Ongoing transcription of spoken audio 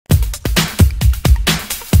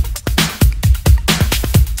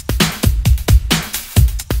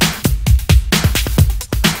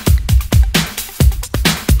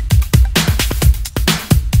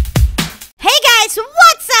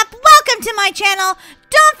my channel,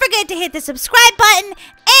 don't forget to hit the subscribe button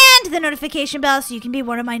and the notification bell so you can be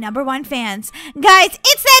one of my #1 fans. Guys,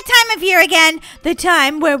 it's that time of year again, the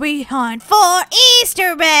time where we hunt for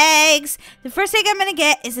Easter eggs. The first egg I'm going to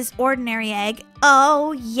get is this ordinary egg.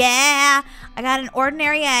 Oh, yeah. I got an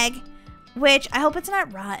ordinary egg, which I hope it's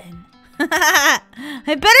not rotten.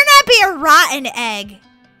 It better not be a rotten egg.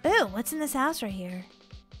 Ooh, what's in this house right here?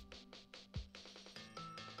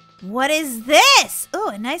 What is this? Ooh,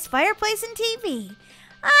 a nice fireplace and TV.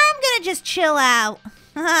 I'm gonna just chill out.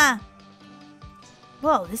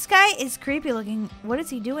 Whoa, this guy is creepy looking. What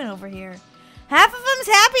is he doing over here? Half of him's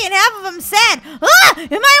happy and half of him's sad. Ah!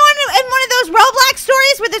 Am I in one of those Roblox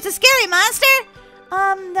stories where there's a scary monster?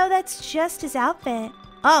 No, that's just his outfit.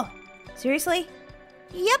 Oh, seriously?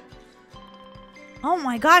 Yep. Oh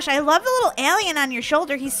my gosh, I love the little alien on your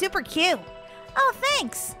shoulder. He's super cute. Oh,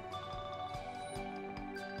 thanks.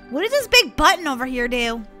 What does this big button over here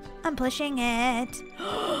do? I'm pushing it.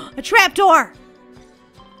 A trapdoor.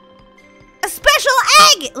 A special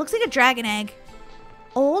egg. It looks like a dragon egg.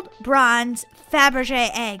 Old bronze Fabergé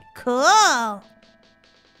egg. Cool.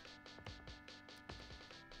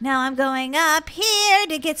 Now I'm going up here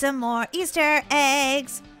to get some more Easter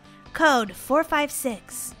eggs. Code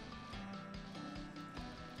 456.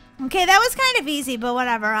 Okay, that was kind of easy, but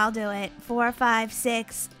whatever. I'll do it.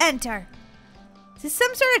 456. Enter. Is this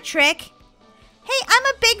some sort of trick? Hey, I'm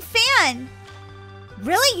a big fan.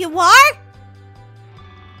 Really? You are?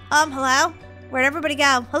 Hello? Where'd everybody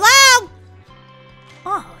go? Hello?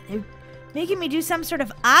 Oh, they're making me do some sort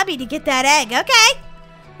of obby to get that egg. Okay.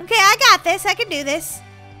 Okay, I got this. I can do this.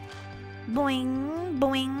 Boing,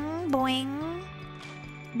 boing, boing.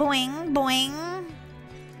 Boing, boing.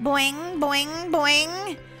 Boing, boing,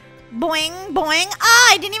 boing. Boing, boing.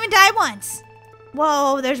 Ah, I didn't even die once.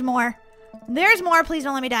 Whoa, there's more. There's more. Please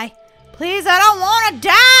don't let me die. Please, I don't want to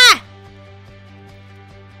die.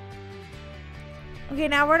 Okay,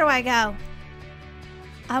 now where do I go?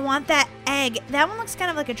 I want that egg. That one looks kind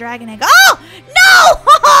of like a dragon egg. Oh, no!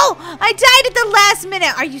 Oh, I died at the last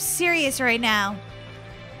minute. Are you serious right now?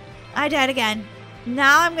 I died again.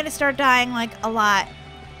 Now I'm going to start dying like a lot.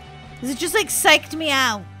 This just like psyched me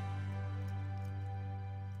out.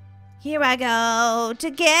 Here I go to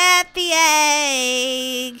get the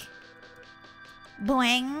egg.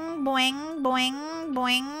 Boing, boing, boing,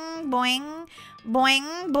 boing, boing,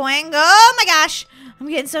 boing, boing. Oh my gosh. I'm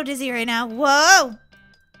getting so dizzy right now. Whoa.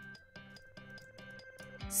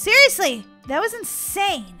 Seriously, that was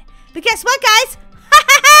insane. But guess what, guys? Ha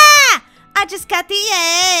ha ha! I just got the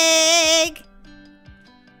egg.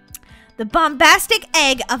 The bombastic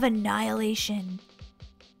egg of annihilation.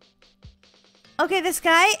 Okay, this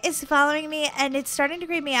guy is following me, and it's starting to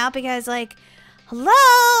creep me out because, like, hello?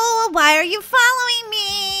 Why are you following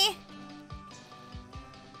me?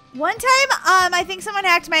 One time, I think someone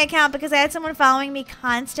hacked my account because I had someone following me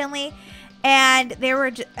constantly, and they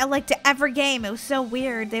were, like, to every game. It was so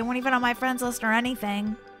weird. They weren't even on my friends list or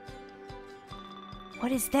anything.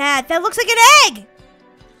 What is that? That looks like an egg!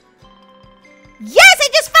 Yes, I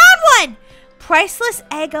just found one! Priceless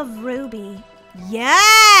egg of ruby.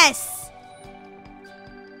 Yes!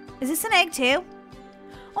 Is this an egg too?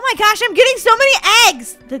 Oh my gosh, I'm getting so many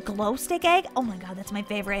eggs! The glow stick egg? Oh my god, that's my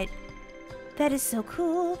favorite. That is so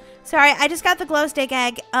cool. Sorry, I just got the glow stick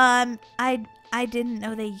egg. I didn't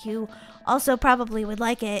know that you also probably would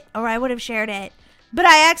like it, or I would have shared it. But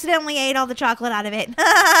I accidentally ate all the chocolate out of it.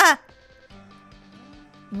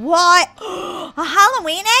 What? A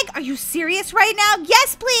Halloween egg? Are you serious right now?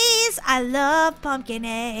 Yes, please. I love pumpkin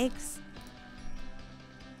eggs.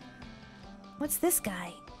 What's this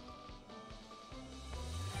guy?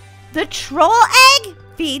 The troll egg?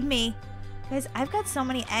 Feed me. Guys, I've got so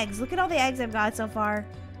many eggs. Look at all the eggs I've got so far.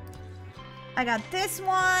 I got this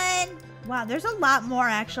one. Wow, there's a lot more,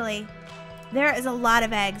 actually. There is a lot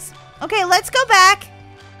of eggs. Okay, let's go back.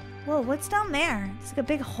 Whoa, what's down there? It's like a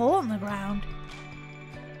big hole in the ground.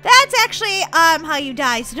 That's actually how you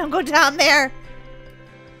die, so don't go down there.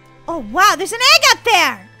 Oh, wow, there's an egg up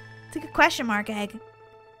there. It's like a question mark egg.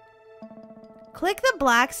 Click the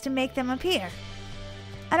blocks to make them appear.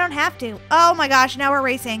 I don't have to. Oh my gosh, now we're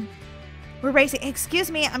racing. We're racing. Excuse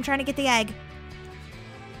me, I'm trying to get the egg.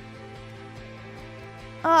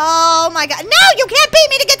 Oh my god. No, you can't beat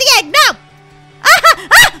me to get the egg. No.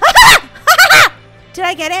 Did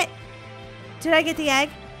I get it? Did I get the egg?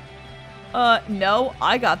 No,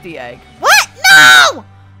 I got the egg. What? No!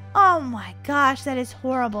 Oh my gosh, that is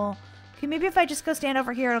horrible. Okay, maybe if I just go stand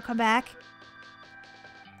over here, it'll come back.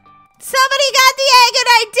 Somebody got the egg and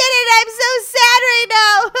I did it! I'm so sad right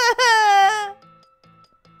now!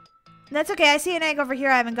 That's okay, I see an egg over here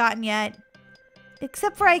I haven't gotten yet.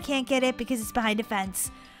 Except for I can't get it because it's behind a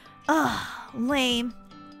fence. Ugh, lame.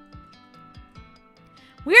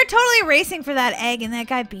 We were totally racing for that egg and that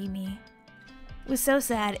guy beat me. It was so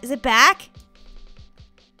sad. Is it back?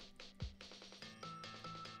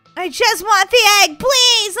 I just want the egg.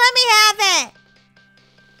 Please, let me have it.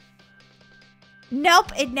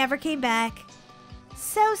 Nope, it never came back.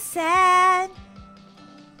 So sad.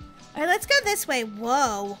 All right, let's go this way.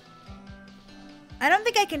 Whoa. I don't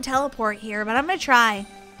think I can teleport here, but I'm going to try.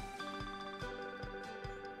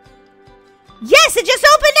 Yes, it just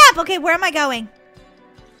opened up. Okay, where am I going?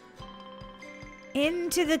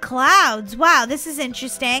 Into the clouds. Wow, this is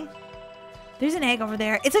interesting. There's an egg over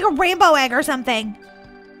there. It's like a rainbow egg or something.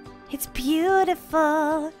 It's beautiful.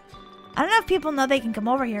 I don't know if people know they can come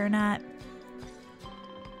over here or not.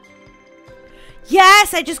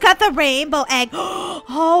 Yes, I just got the rainbow egg.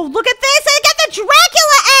 Oh, look at this. I got the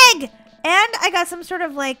Dracula egg. And I got some sort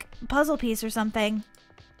of like puzzle piece or something.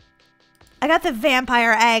 I got the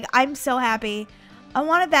vampire egg. I'm so happy. I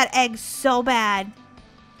wanted that egg so bad.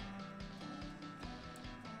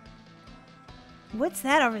 What's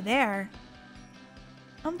that over there?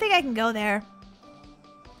 I don't think I can go there.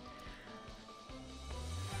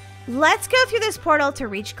 Let's go through this portal to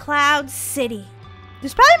reach Cloud City.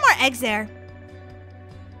 There's probably more eggs there.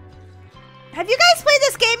 Have you guys played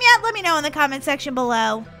this game yet? Let me know in the comment section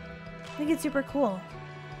below. I think it's super cool.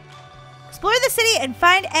 Explore the city and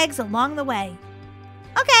find eggs along the way.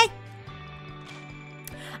 Okay.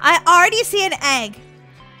 I already see an egg.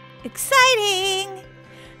 Exciting.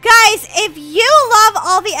 Guys, if you love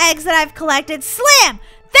all the eggs that I've collected, slam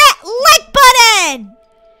that like button.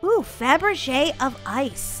 Ooh, Fabergé of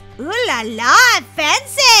ice. Ooh la la,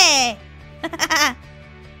 fancy.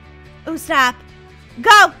 Ooh, stop.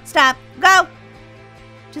 Go, stop, go.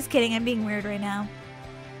 Just kidding, I'm being weird right now.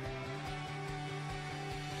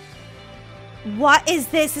 What is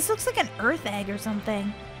this? This looks like an earth egg or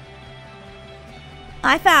something.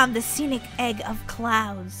 I found the scenic egg of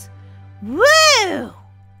clouds. Woo!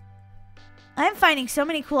 I'm finding so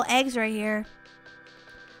many cool eggs right here.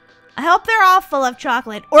 I hope they're all full of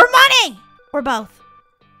chocolate or money or both.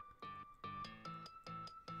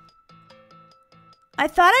 I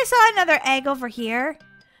thought I saw another egg over here.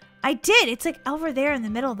 I did. It's like over there in the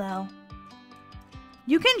middle though.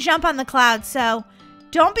 You can jump on the clouds, so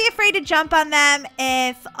don't be afraid to jump on them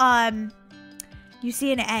if you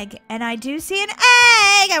see an egg. And I do see an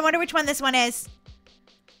egg. I wonder which one this one is.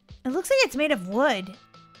 It looks like it's made of wood.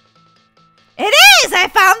 It is! I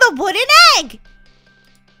found the wooden egg!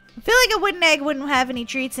 I feel like a wooden egg wouldn't have any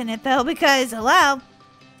treats in it though because, hello,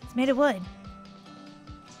 it's made of wood.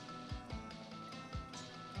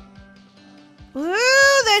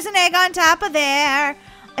 Ooh, there's an egg on top of there.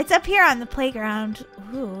 It's up here on the playground.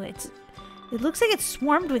 Ooh, it looks like it's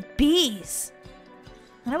swarmed with bees.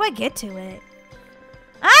 How do I get to it?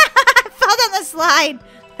 Ah, I fell down the slide.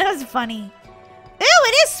 That was funny. Ooh,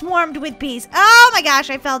 it is swarmed with bees. Oh my gosh,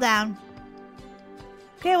 I fell down.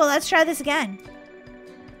 Okay, well, let's try this again.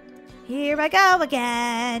 Here I go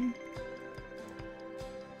again.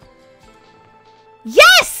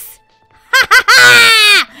 Yes! Ha ha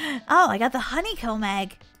ha! Oh, I got the honeycomb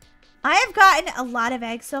egg. I have gotten a lot of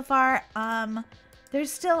eggs so far.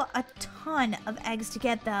 There's still a ton of eggs to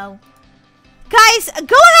get, though. Guys, go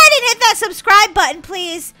ahead and hit that subscribe button,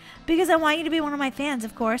 please, because I want you to be one of my fans,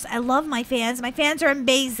 of course. I love my fans. My fans are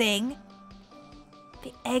amazing.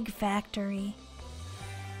 The egg factory.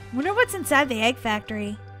 Wonder what's inside the egg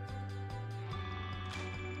factory.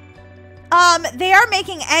 They are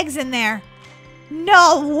making eggs in there.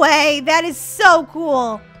 No way. That is so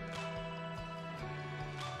cool.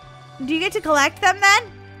 Do you get to collect them then?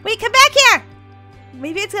 Wait, come back here.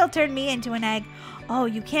 Maybe it's gonna turn me into an egg. Oh,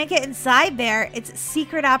 you can't get inside there. It's a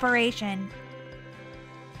secret operation.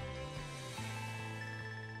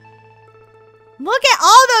 Look at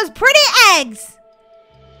all those pretty eggs.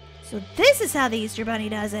 So this is how the Easter Bunny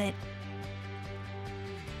does it.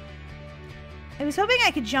 I was hoping I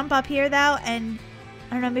could jump up here though, and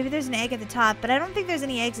I don't know, maybe there's an egg at the top, but I don't think there's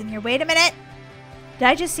any eggs in here. Wait a minute. Did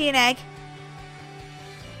I just see an egg?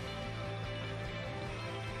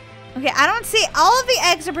 Okay, I don't see. All of the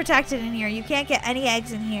eggs are protected in here. You can't get any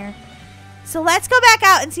eggs in here. So let's go back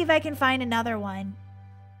out and see if I can find another one.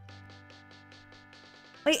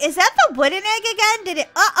 Wait, is that the wooden egg again? Did it?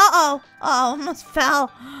 Uh-oh. Oh, almost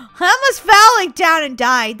fell. I almost fell like down and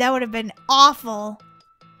died. That would have been awful.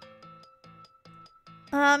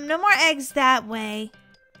 No more eggs that way.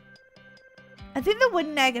 I think the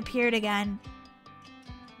wooden egg appeared again.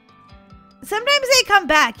 Sometimes they come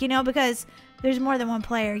back, you know, because there's more than one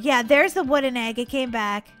player. Yeah, there's the wooden egg. It came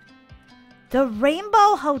back. The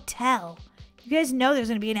Rainbow Hotel. You guys know there's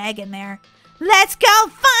going to be an egg in there. Let's go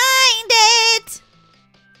find it!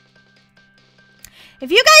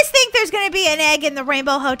 If you guys think there's going to be an egg in the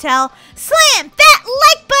Rainbow Hotel, slam that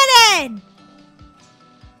like button!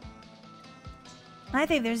 I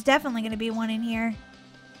think there's definitely going to be one in here.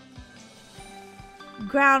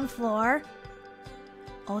 Ground floor.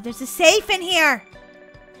 Oh, there's a safe in here.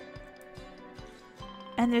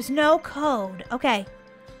 And there's no code. Okay.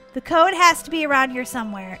 The code has to be around here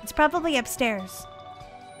somewhere. It's probably upstairs.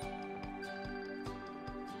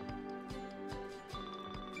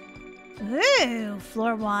 Ooh,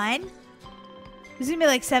 floor 1. There's gonna be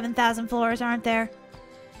like 7,000 floors, aren't there?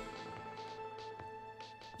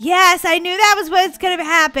 Yes, I knew that was what's gonna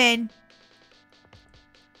happen.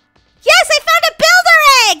 Yes, I found a builder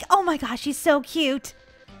egg! Oh my gosh, she's so cute.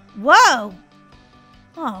 Whoa.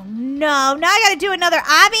 Oh no, now I gotta do another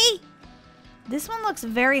obby? This one looks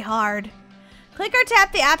very hard. Click or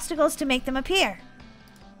tap the obstacles to make them appear.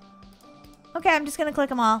 Okay, I'm just gonna click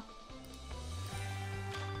them all.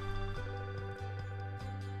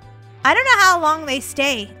 I don't know how long they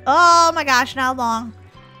stay. Oh my gosh, not long.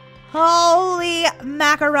 Holy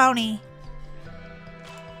macaroni.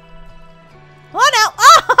 Oh no!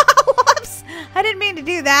 Oh, whoops! I didn't mean to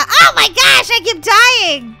do that. Oh my gosh, I keep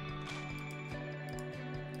dying!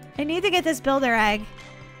 I need to get this builder egg.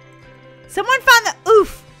 Someone found the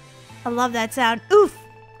oof. I love that sound. Oof.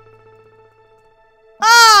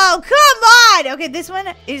 Oh, come on! Okay, this one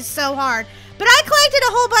is so hard. But I collected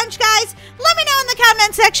a whole bunch, guys. Let me know in the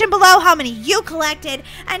comment section below how many you collected.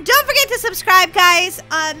 And don't forget to subscribe, guys.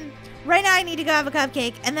 Right now I need to go have a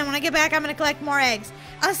cupcake. And then when I get back, I'm going to collect more eggs.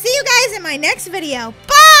 I'll see you guys in my next video.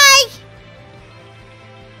 Bye!